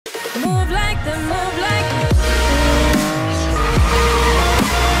Move like them, move like them.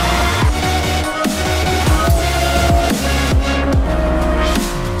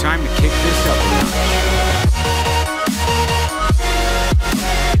 Time to kick this up a notch.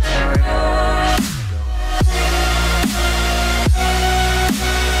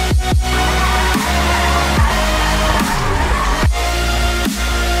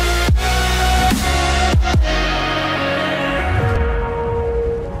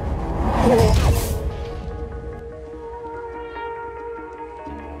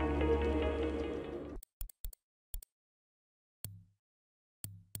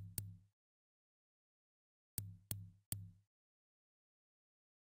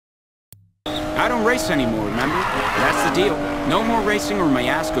 I don't race anymore, remember? That's the deal. No more racing or my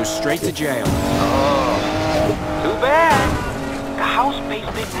ass goes straight to jail. Oh, too bad. The house pays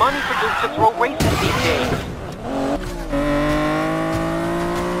big money for dudes to throw races these days.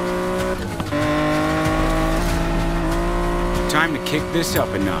 Time to kick this up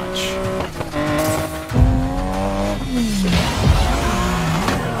a notch.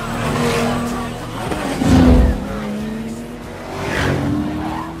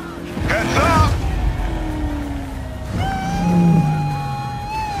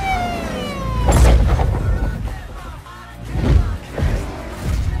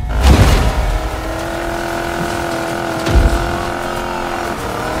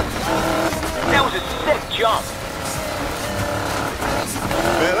 Jump.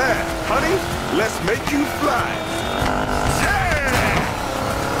 Bel Air, honey, let's make you fly. Yeah!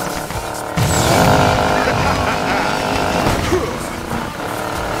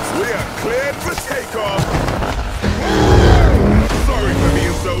 We are cleared for takeoff. Sorry for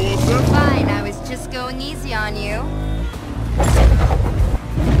being so awesome. Fine, I was just going easy on you.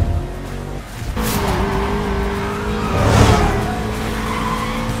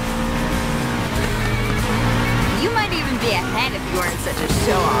 Be ahead if you weren't such a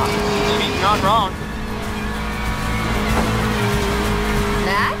show-off. She's not wrong.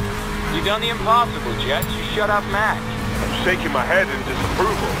 Mac? You done the impossible, Jet. You shut up Mac. I'm shaking my head in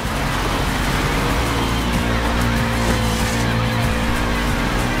disapproval.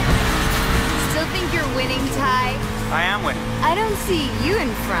 Still think you're winning, Ty? I am winning. I don't see you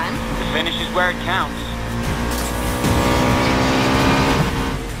in front. The finish is where it counts.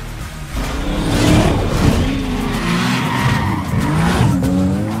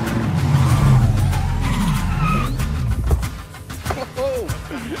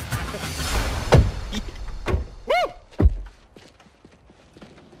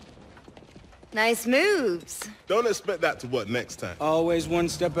 Nice moves. Don't expect that to work next time. Always one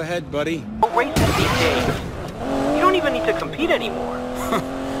step ahead, buddy. What races these days? You don't even need to compete anymore.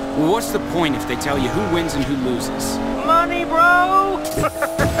 Well, what's the point if they tell you who wins and who loses? Money, bro!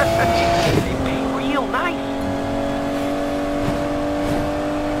 They pay real nice.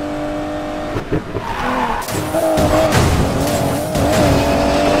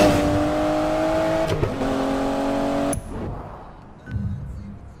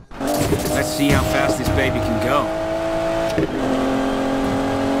 Let's see how fast this baby can go.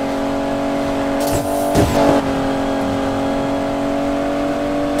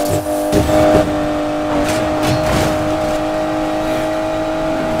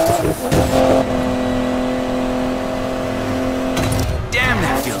 Damn,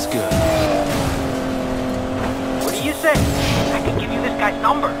 that feels good. What do you say? I can give you this guy's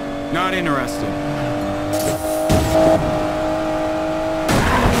number. Not interested.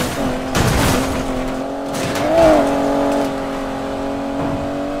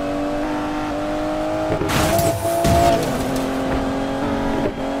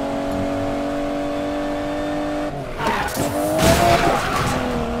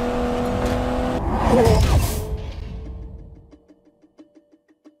 Oh.